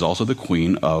reason that she's also the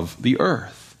queen of the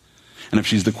earth. And if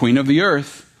she's the queen of the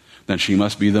earth, then she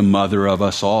must be the mother of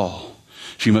us all.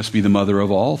 She must be the mother of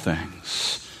all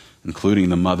things, including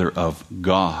the mother of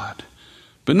God.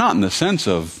 But not in the sense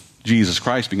of Jesus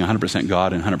Christ being 100%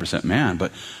 God and 100% man,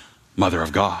 but mother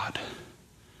of God.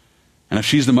 And if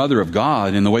she's the mother of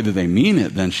God in the way that they mean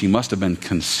it, then she must have been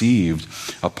conceived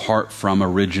apart from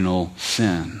original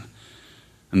sin.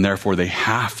 And therefore they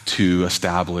have to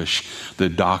establish the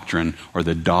doctrine or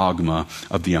the dogma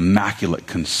of the Immaculate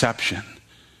Conception.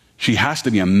 She has to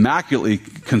be immaculately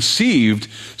conceived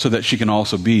so that she can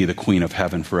also be the Queen of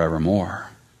Heaven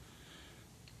forevermore.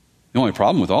 The only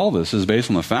problem with all this is based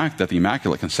on the fact that the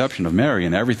Immaculate Conception of Mary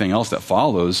and everything else that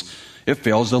follows It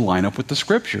fails to line up with the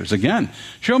Scriptures. Again,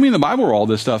 show me in the Bible where all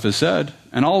this stuff is said,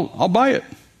 and I'll buy it.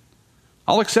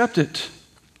 I'll accept it.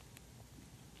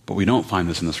 But we don't find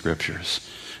this in the Scriptures.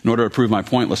 In order to prove my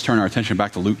point, let's turn our attention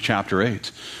back to Luke chapter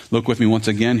 8. Look with me once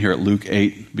again here at Luke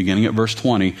 8, beginning at verse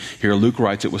 20. Here Luke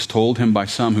writes, "It was told him by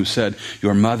some who said,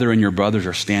 'Your mother and your brothers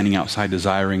are standing outside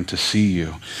desiring to see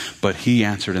you.' But he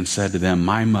answered and said to them,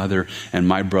 'My mother and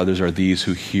my brothers are these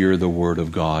who hear the word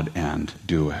of God and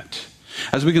do it.'"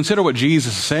 As we consider what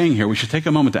Jesus is saying here, we should take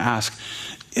a moment to ask,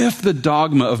 if the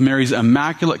dogma of Mary's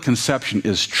immaculate conception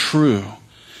is true,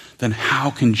 then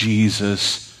how can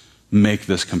Jesus make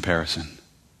this comparison?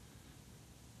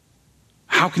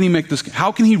 How can he make this?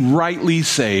 How can he rightly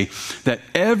say that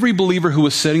every believer who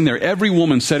was sitting there, every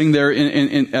woman sitting there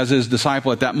as his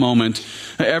disciple at that moment,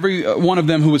 every one of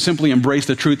them who would simply embrace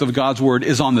the truth of God's word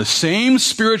is on the same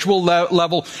spiritual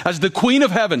level as the Queen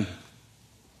of Heaven?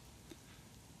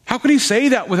 How can he say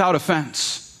that without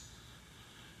offense?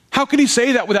 How can he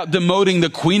say that without demoting the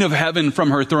Queen of Heaven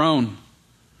from her throne?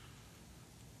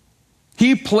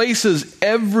 He places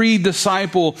every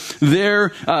disciple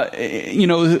there,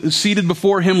 seated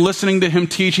before him, listening to him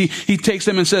teach. He takes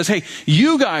them and says, "Hey,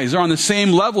 you guys are on the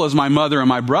same level as my mother and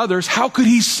my brothers." How could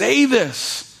he say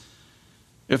this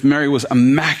if Mary was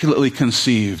immaculately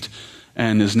conceived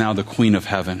and is now the Queen of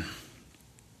Heaven?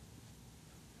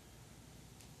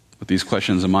 With these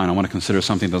questions in mind, I want to consider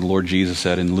something that the Lord Jesus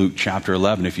said in Luke chapter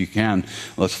 11. If you can,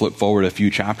 let's flip forward a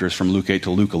few chapters from Luke 8 to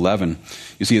Luke 11.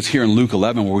 You see, it's here in Luke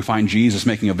 11 where we find Jesus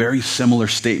making a very similar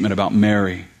statement about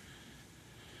Mary.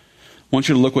 I want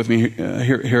you to look with me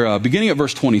here beginning at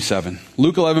verse 27.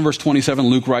 Luke 11, verse 27,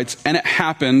 Luke writes, "And it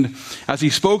happened, as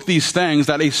he spoke these things,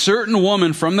 that a certain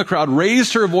woman from the crowd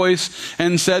raised her voice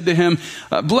and said to him,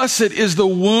 'Blessed is the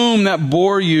womb that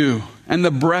bore you, and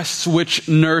the breasts which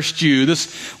nursed you.'" This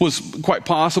was quite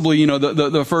possibly,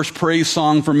 the first praise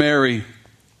song for Mary.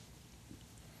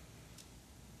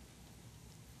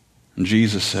 And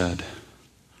Jesus said,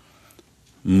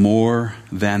 "More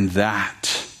than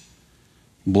that,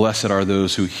 blessed are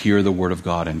those who hear the word of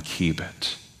God and keep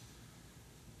it."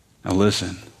 Now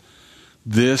listen.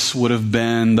 This would have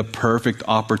been the perfect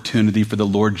opportunity for the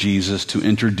Lord Jesus to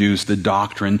introduce the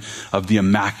doctrine of the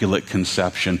Immaculate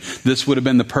Conception. This would have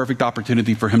been the perfect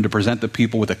opportunity for him to present the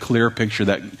people with a clear picture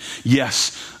that,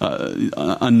 yes,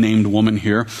 unnamed woman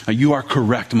here, you are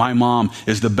correct. My mom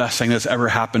is the best thing that's ever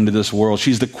happened to this world.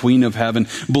 She's the Queen of Heaven.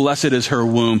 Blessed is her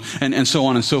womb, and so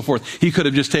on and so forth. He could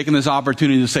have just taken this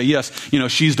opportunity to say, yes,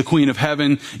 she's the Queen of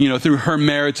Heaven. Through her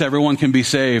merits, everyone can be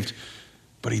saved.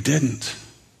 But he didn't.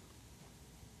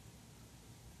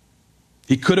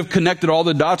 He could have connected all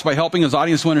the dots by helping his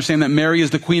audience to understand that Mary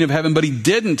is the Queen of Heaven, but he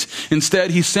didn't.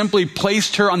 Instead, he simply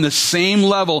placed her on the same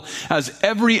level as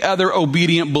every other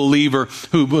obedient believer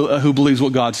who believes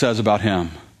what God says about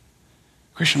him.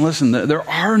 Christian, listen, there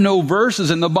are no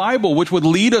verses in the Bible which would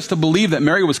lead us to believe that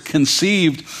Mary was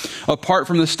conceived apart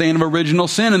from the stain of original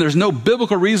sin, and there's no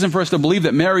biblical reason for us to believe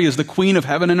that Mary is the Queen of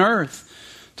Heaven and earth.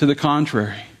 To the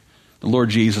contrary, the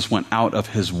Lord Jesus went out of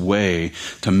his way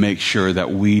to make sure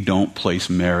that we don't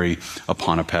place Mary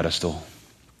upon a pedestal.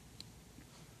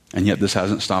 And yet this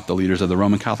hasn't stopped the leaders of the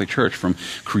Roman Catholic Church from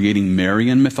creating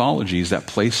Marian mythologies that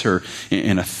place her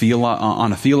on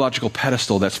a theological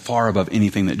pedestal that's far above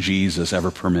anything that Jesus ever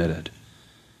permitted.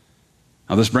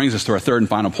 Now this brings us to our third and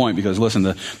final point, because listen,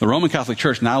 the Roman Catholic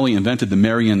Church not only invented the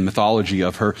Marian mythology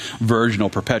of her virginal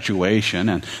perpetuation,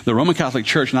 and the Roman Catholic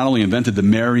Church not only invented the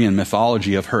Marian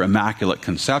mythology of her immaculate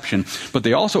conception, but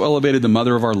they also elevated the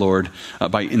mother of our Lord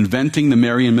by inventing the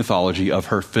Marian mythology of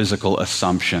her physical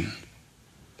assumption.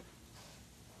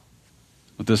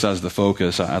 With this as the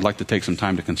focus, I'd like to take some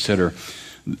time to consider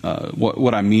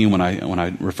what I mean when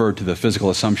I refer to the physical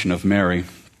assumption of Mary.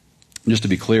 Just to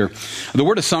be clear, the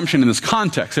word assumption in this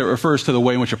context, it refers to the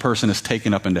way in which a person is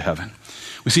taken up into heaven.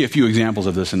 We see a few examples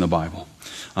of this in the Bible.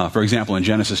 For example, in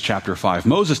Genesis chapter 5,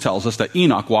 Moses tells us that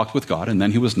Enoch walked with God and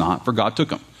then he was not, for God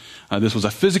took him. This was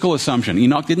a physical assumption.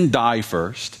 Enoch didn't die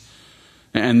first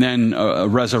and then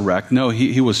resurrect. No,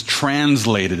 he was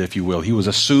translated, if you will. He was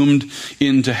assumed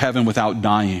into heaven without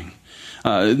dying.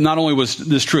 Not only was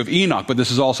this true of Enoch, but this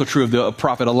is also true of the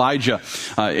prophet Elijah.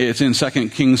 It's in 2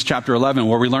 Kings chapter 11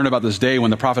 where we learn about this day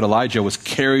when the prophet Elijah was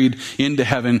carried into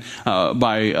heaven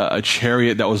by a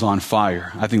chariot that was on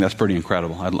fire. I think that's pretty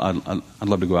incredible. I'd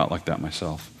love to go out like that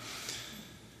myself.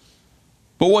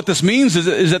 But what this means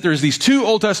is that there's these two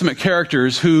Old Testament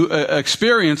characters who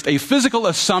experienced a physical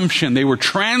assumption. They were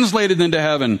translated into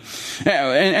heaven.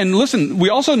 And listen, we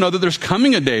also know that there's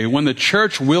coming a day when the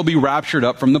church will be raptured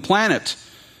up from the planet.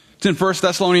 It's in 1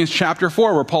 Thessalonians chapter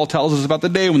 4 where Paul tells us about the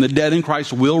day when the dead in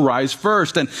Christ will rise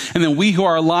first. And then we who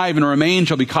are alive and remain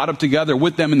shall be caught up together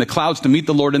with them in the clouds to meet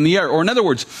the Lord in the air. Or in other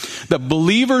words, the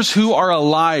believers who are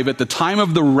alive at the time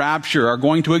of the rapture are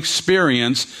going to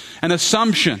experience an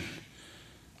assumption.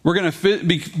 We're going to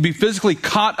be physically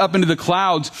caught up into the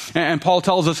clouds. And Paul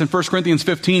tells us in 1 Corinthians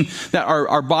 15 that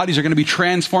our bodies are going to be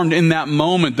transformed in that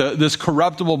moment. This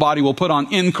corruptible body will put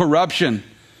on incorruption.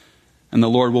 And the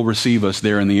Lord will receive us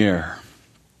there in the air.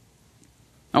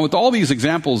 Now, with all these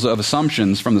examples of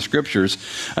assumptions from the Scriptures,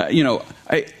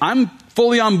 I'm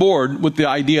fully on board with the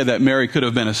idea that Mary could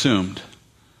have been assumed.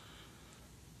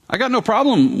 I got no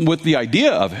problem with the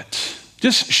idea of it.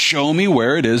 Just show me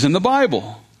where it is in the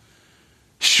Bible.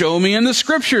 Show me in the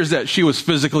Scriptures that she was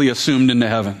physically assumed into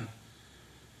heaven.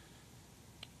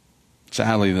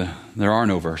 Sadly, there are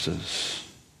no verses.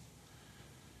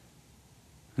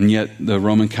 And yet the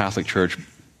Roman Catholic Church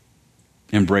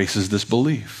embraces this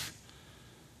belief.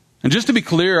 And just to be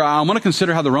clear, I want to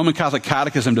consider how the Roman Catholic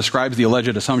Catechism describes the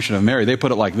alleged assumption of Mary. They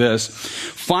put it like this: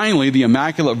 finally, the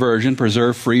Immaculate Virgin,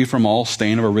 preserved free from all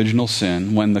stain of original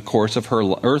sin, when the course of her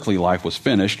earthly life was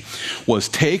finished, was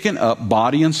taken up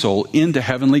body and soul into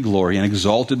heavenly glory and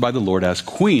exalted by the Lord as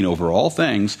queen over all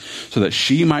things, so that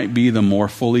she might be the more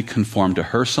fully conformed to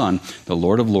her Son, the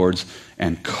Lord of Lords,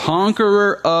 and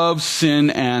conqueror of sin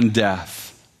and death.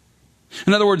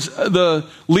 In other words, the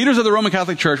leaders of the Roman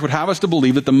Catholic Church would have us to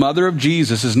believe that the mother of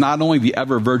Jesus is not only the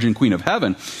ever-virgin Queen of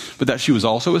Heaven, but that she was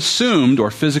also assumed or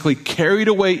physically carried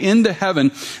away into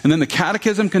heaven. And then the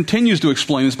Catechism continues to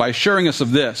explain this by assuring us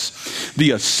of this: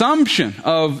 the assumption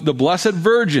of the Blessed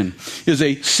Virgin is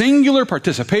a singular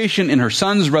participation in her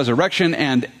Son's resurrection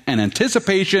and an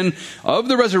anticipation of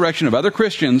the resurrection of other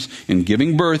Christians. In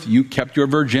giving birth, you kept your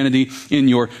virginity in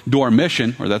your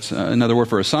dormition, or that's another word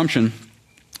for assumption.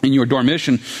 In your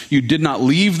dormition, you did not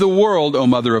leave the world, O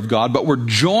Mother of God, but were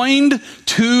joined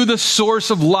to the source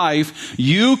of life.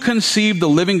 You conceived the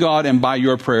living God, and by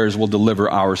your prayers will deliver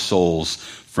our souls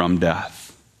from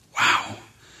death. Wow.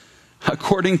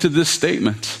 According to this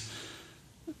statement,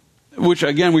 which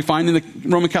again we find in the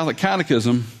Roman Catholic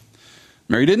Catechism,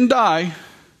 Mary didn't die.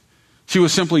 She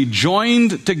was simply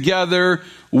joined together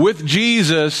with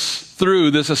Jesus through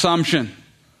this assumption.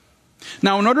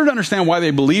 Now, in order to understand why they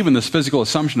believe in this physical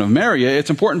assumption of Mary, it's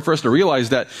important for us to realize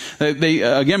that they,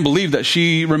 again, believe that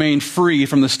she remained free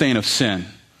from the stain of sin.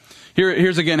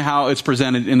 Here's again how it's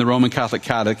presented in the Roman Catholic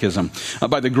Catechism.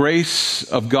 By the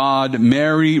grace of God,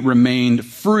 Mary remained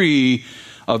free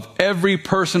of every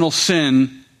personal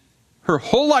sin her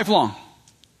whole life long.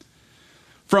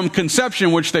 From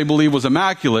conception, which they believe was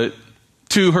immaculate,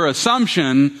 to her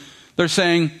assumption, they're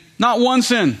saying, not one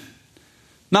sin.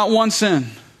 Not one sin.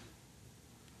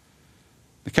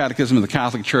 The Catechism of the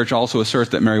Catholic Church also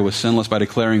asserts that Mary was sinless by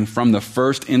declaring from the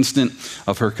first instant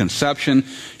of her conception,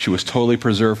 she was totally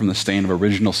preserved from the stain of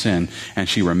original sin, and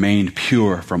she remained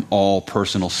pure from all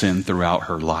personal sin throughout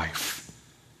her life.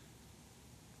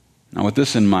 Now, with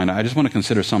this in mind, I just want to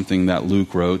consider something that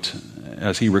Luke wrote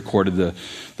as he recorded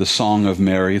the Song of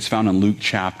Mary. It's found in Luke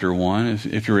chapter 1.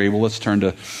 If you're able, let's turn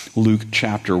to Luke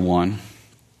chapter 1.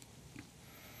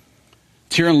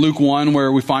 It's here in Luke 1 where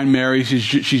we find Mary.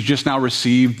 She's just now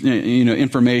received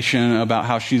information about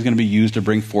how she's going to be used to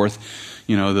bring forth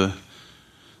the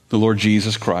Lord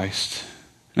Jesus Christ.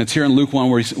 And it's here in Luke 1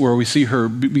 where we see her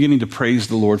beginning to praise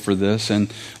the Lord for this.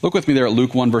 And look with me there at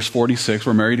Luke 1 verse 46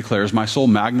 where Mary declares, "My soul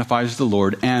magnifies the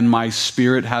Lord, and my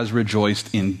spirit has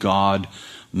rejoiced in God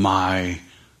my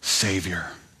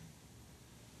Savior.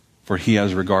 For he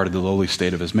has regarded the lowly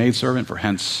state of his maidservant,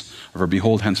 for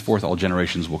behold, henceforth all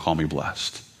generations will call me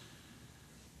blessed."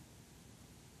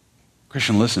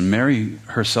 Christian, listen, Mary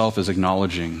herself is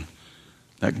acknowledging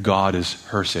that God is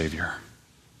her Savior.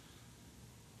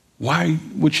 Why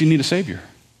would she need a Savior?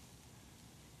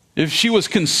 If she was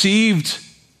conceived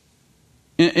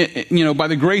by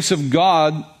the grace of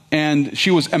God, and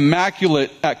she was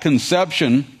immaculate at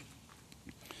conception,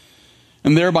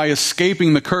 and thereby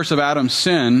escaping the curse of Adam's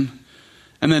sin,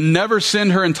 and then never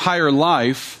sinned her entire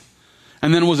life,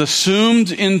 and then was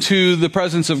assumed into the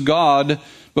presence of God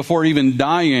before even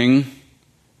dying,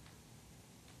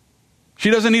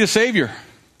 she doesn't need a Savior.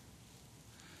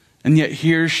 And yet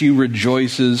here she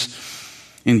rejoices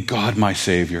in God my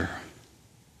Savior.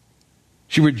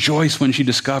 She rejoiced when she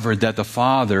discovered that the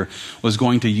Father was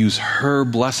going to use her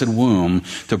blessed womb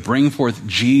to bring forth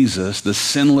Jesus, the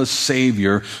sinless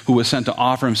Savior who was sent to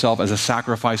offer himself as a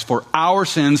sacrifice for our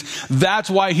sins. That's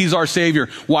why he's our Savior.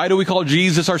 Why do we call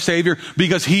Jesus our Savior?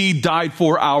 Because he died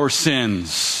for our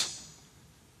sins.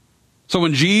 So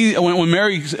when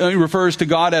Mary refers to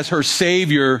God as her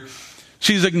Savior,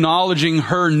 She's acknowledging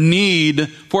her need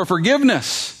for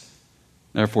forgiveness.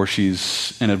 Therefore,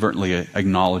 she's inadvertently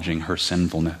acknowledging her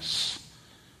sinfulness.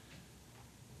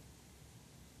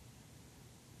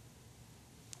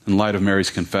 In light of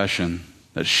Mary's confession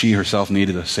that she herself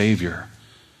needed a Savior,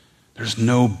 there's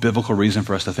no biblical reason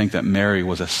for us to think that Mary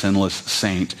was a sinless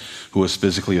saint who was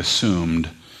physically assumed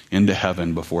into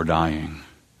heaven before dying.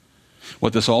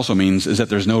 What this also means is that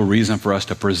there's no reason for us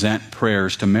to present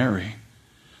prayers to Mary.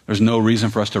 There's no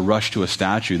reason for us to rush to a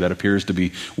statue that appears to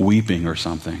be weeping or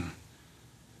something.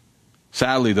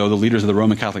 Sadly, though, the leaders of the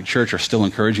Roman Catholic Church are still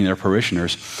encouraging their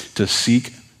parishioners to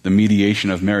seek the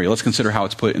mediation of Mary. Let's consider how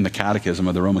it's put in the Catechism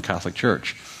of the Roman Catholic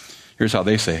Church. Here's how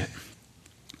they say it.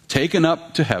 Taken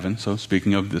up to heaven, so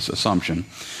speaking of this assumption,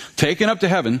 taken up to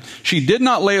heaven, she did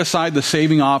not lay aside the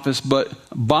saving office, but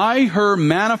by her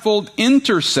manifold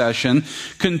intercession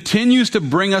continues to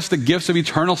bring us the gifts of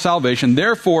eternal salvation.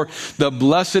 Therefore, the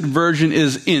Blessed Virgin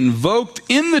is invoked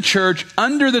in the church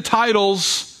under the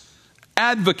titles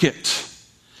advocate,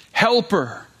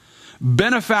 helper,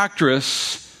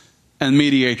 benefactress, and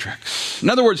mediatrix. In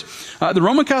other words, the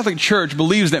Roman Catholic Church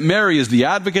believes that Mary is the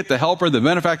advocate, the helper, the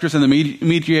benefactress, and the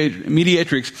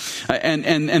mediatrix,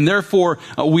 and therefore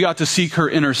we ought to seek her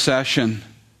intercession.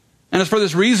 And it's for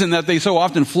this reason that they so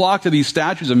often flock to these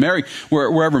statues of Mary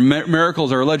wherever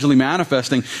miracles are allegedly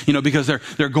manifesting, because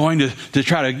they're going to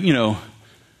try to,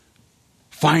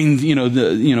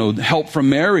 find, help from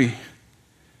Mary.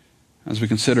 As we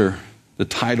consider the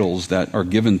titles that are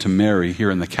given to Mary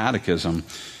here in the Catechism,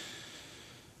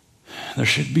 there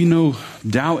should be no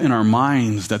doubt in our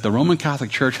minds that the Roman Catholic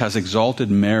Church has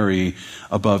exalted Mary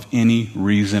above any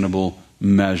reasonable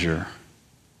measure.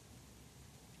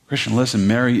 Christian, listen,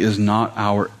 Mary is not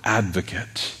our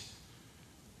advocate.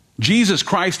 Jesus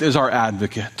Christ is our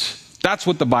advocate. That's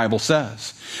what the Bible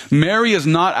says. Mary is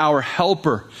not our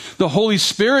helper. The Holy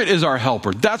Spirit is our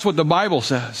helper. That's what the Bible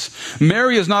says.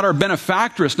 Mary is not our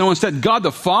benefactress. No, instead, God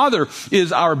the Father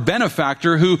is our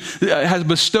benefactor who has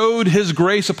bestowed his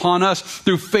grace upon us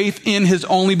through faith in his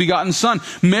only begotten Son.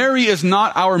 Mary is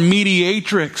not our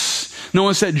mediatrix. No,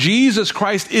 instead, Jesus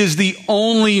Christ is the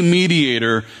only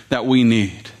mediator that we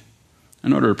need.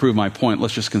 In order to prove my point,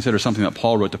 let's just consider something that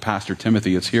Paul wrote to Pastor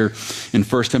Timothy. It's here in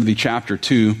 1 Timothy chapter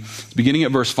 2, beginning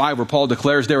at verse 5, where Paul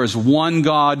declares there is one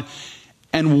God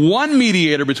and one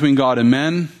mediator between God and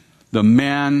men, the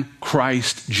man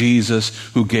Christ Jesus,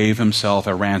 who gave himself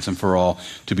a ransom for all,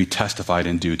 to be testified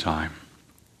in due time.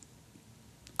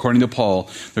 According to Paul,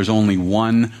 there's only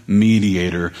one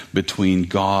mediator between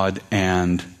God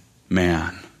and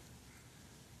man.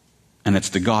 And it's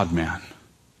the God-man,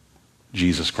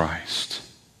 Jesus Christ.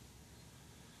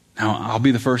 Now, I'll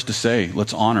be the first to say,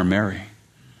 let's honor Mary.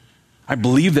 I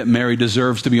believe that Mary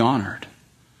deserves to be honored.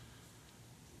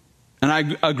 And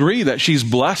I agree that she's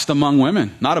blessed among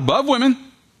women. Not above women,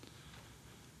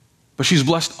 but she's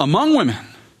blessed among women.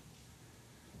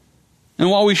 And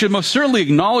while we should most certainly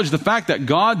acknowledge the fact that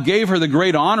God gave her the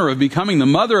great honor of becoming the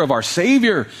mother of our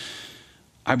Savior,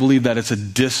 I believe that it's a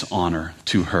dishonor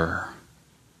to her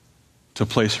to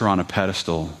place her on a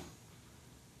pedestal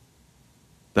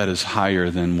that is higher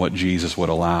than what Jesus would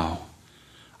allow.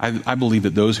 I believe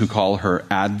that those who call her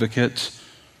advocate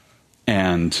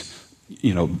and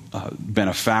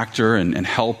benefactor and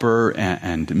helper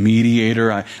and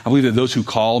mediator, I believe that those who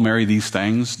call Mary these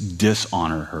things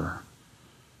dishonor her,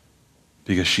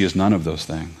 because she is none of those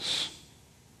things.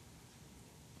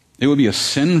 It would be a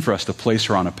sin for us to place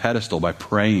her on a pedestal by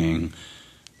praying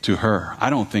to her. I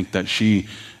don't think that she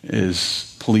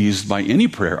is pleased by any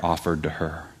prayer offered to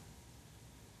her.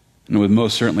 And it would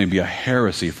most certainly be a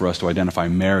heresy for us to identify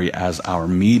Mary as our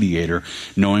mediator,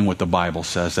 knowing what the Bible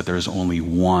says, that there is only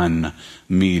one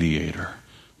mediator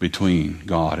between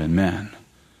God and men,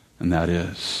 and that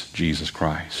is Jesus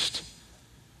Christ.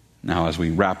 Now, as we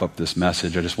wrap up this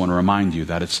message, I just want to remind you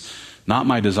that it's not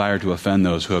my desire to offend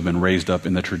those who have been raised up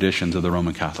in the traditions of the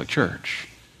Roman Catholic Church.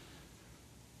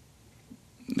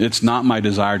 It's not my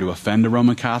desire to offend a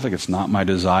Roman Catholic. It's not my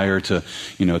desire to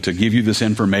give you this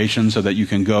information so that you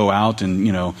can go out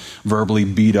and, verbally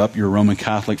beat up your Roman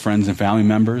Catholic friends and family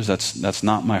members. That's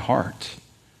not my heart.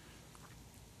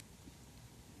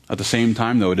 At the same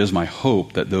time, though, it is my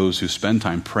hope that those who spend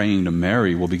time praying to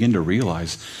Mary will begin to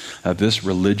realize that this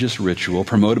religious ritual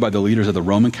promoted by the leaders of the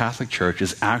Roman Catholic Church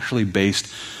is actually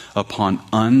based upon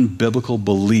unbiblical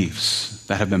beliefs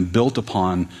that have been built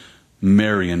upon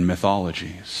Marian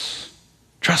mythologies.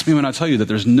 Trust me when I tell you that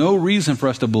there's no reason for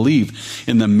us to believe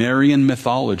in the Marian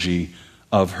mythology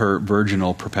of her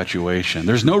virginal perpetuation.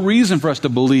 There's no reason for us to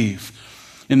believe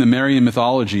in the Marian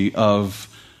mythology of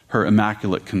her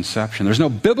immaculate conception. There's no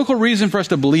biblical reason for us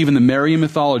to believe in the Marian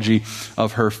mythology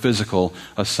of her physical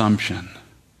assumption.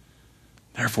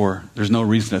 Therefore, there's no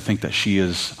reason to think that she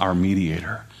is our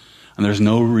mediator. And there's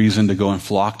no reason to go and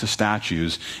flock to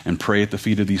statues and pray at the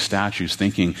feet of these statues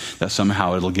thinking that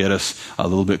somehow it'll get us a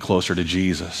little bit closer to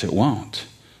Jesus. It won't.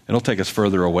 It'll take us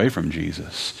further away from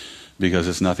Jesus because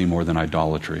it's nothing more than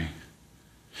idolatry.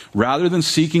 Rather than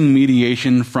seeking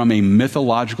mediation from a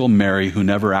mythological Mary who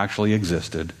never actually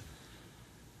existed,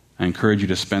 I encourage you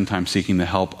to spend time seeking the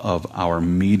help of our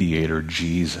mediator,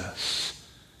 Jesus.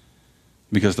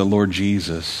 Because the Lord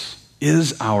Jesus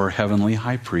is our heavenly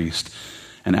high priest,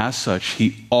 and as such,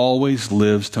 he always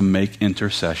lives to make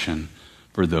intercession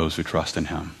for those who trust in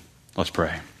him. Let's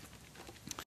pray.